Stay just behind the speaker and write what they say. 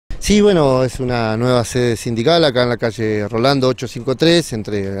Sí, bueno, es una nueva sede sindical acá en la calle Rolando 853,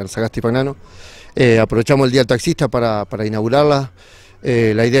 entre Arzagasta y Pagnano. Aprovechamos el Día del Taxista para inaugurarla.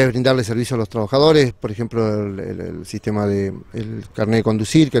 La idea es brindarle servicio a los trabajadores, por ejemplo, el sistema de el carnet de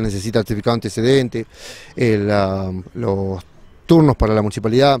conducir, que necesita certificado antecedente, los turnos para la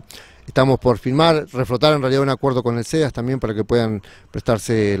municipalidad. Estamos por firmar, reflotar en realidad un acuerdo con el SEAS también para que puedan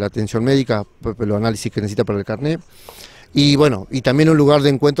prestarse la atención médica, los análisis que necesita para el carnet. Y bueno, y también un lugar de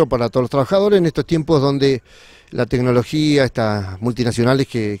encuentro para todos los trabajadores en estos tiempos donde la tecnología, estas multinacionales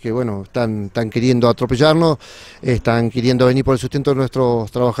que bueno, están queriendo atropellarnos, están queriendo venir por el sustento de nuestros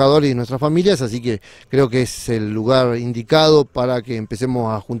trabajadores y nuestras familias, así que creo que es el lugar indicado para que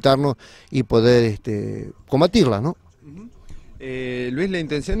empecemos a juntarnos y poder combatirla, ¿no? Luis, la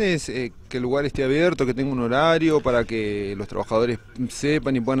intención es que el lugar esté abierto, que tenga un horario para que los trabajadores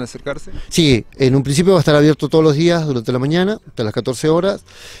sepan y puedan acercarse. Sí, en un principio va a estar abierto todos los días durante la mañana, hasta las 14 horas,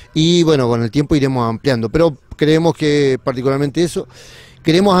 y bueno, con el tiempo iremos ampliando, pero creemos que particularmente eso,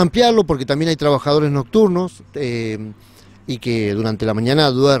 queremos ampliarlo porque también hay trabajadores nocturnos y que durante la mañana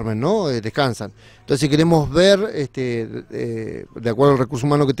duermen, ¿no? Descansan. Entonces queremos ver, de acuerdo al recurso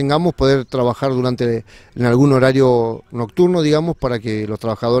humano que tengamos, poder trabajar en algún horario nocturno, digamos, para que los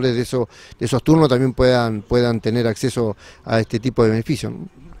trabajadores de esos turnos también puedan tener acceso a este tipo de beneficios, ¿no?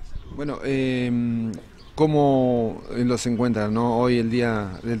 Bueno, ¿cómo los encuentran, ¿no? Hoy el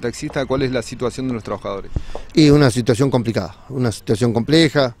Día del Taxista? ¿Cuál es la situación de los trabajadores? Y una situación complicada, una situación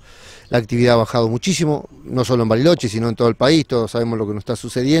compleja. La actividad ha bajado muchísimo, no solo en Bariloche, sino en todo el país, todos sabemos lo que nos está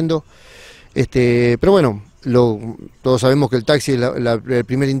sucediendo. Pero bueno, todos sabemos que el taxi es el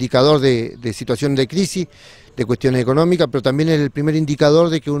primer indicador de situación de crisis, de cuestiones económicas, pero también es el primer indicador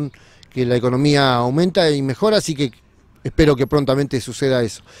de que la economía aumenta y mejora, así que espero que prontamente suceda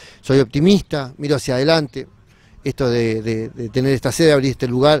eso. Soy optimista, miro hacia adelante. Esto de tener esta sede, abrir este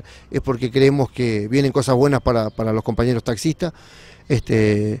lugar, es porque creemos que vienen cosas buenas para los compañeros taxistas.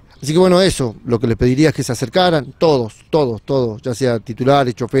 Así que bueno, eso, lo que les pediría es que se acercaran, todos, ya sea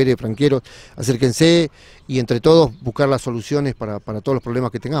titulares, choferes, franqueros, acérquense y entre todos buscar las soluciones para todos los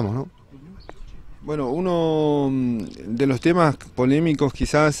problemas que tengamos, ¿no? Bueno, uno de los temas polémicos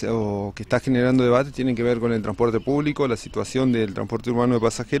quizás o que está generando debate tiene que ver con el transporte público, la situación del transporte urbano de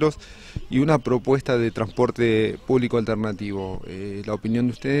pasajeros y una propuesta de transporte público alternativo. ¿La opinión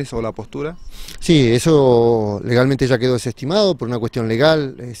de ustedes o la postura? Sí, eso legalmente ya quedó desestimado por una cuestión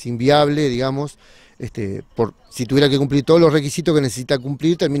legal, es inviable, digamos. Si tuviera que cumplir todos los requisitos que necesita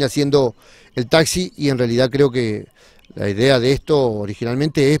cumplir, termina siendo el taxi y en realidad creo que la idea de esto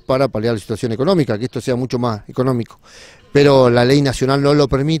originalmente es para paliar la situación económica, que esto sea mucho más económico, pero la ley nacional no lo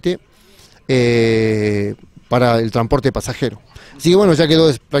permite para el transporte pasajero. Así que bueno, ya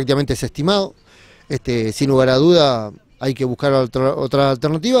quedó prácticamente desestimado, sin lugar a duda hay que buscar otra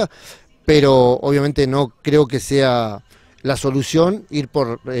alternativa, pero obviamente no creo que sea la solución ir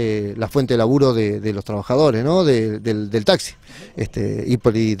por la fuente de laburo de los trabajadores, ¿no? del taxi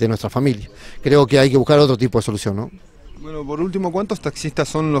y de nuestra familia. Creo que hay que buscar otro tipo de solución, ¿no? Bueno, por último, ¿cuántos taxistas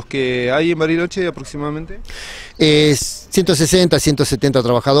son los que hay en Bariloche aproximadamente? 160, 170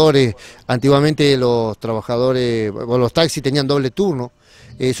 trabajadores. Antiguamente los trabajadores, los taxis tenían doble turno.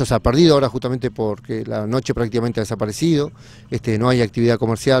 Eso se ha perdido ahora justamente porque la noche prácticamente ha desaparecido, no hay actividad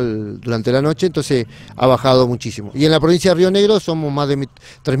comercial durante la noche, entonces ha bajado muchísimo. Y en la provincia de Río Negro somos más de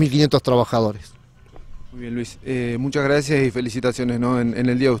 3.500 trabajadores. Muy bien, Luis, muchas gracias y felicitaciones, ¿no? en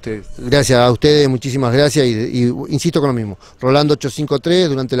el día de ustedes. Gracias a ustedes, muchísimas gracias y insisto con lo mismo. Rolando 853,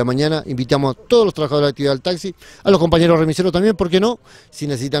 durante la mañana invitamos a todos los trabajadores de la actividad del taxi, a los compañeros remiseros también, ¿por qué no? Si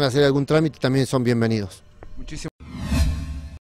necesitan hacer algún trámite también son bienvenidos. Muchísimas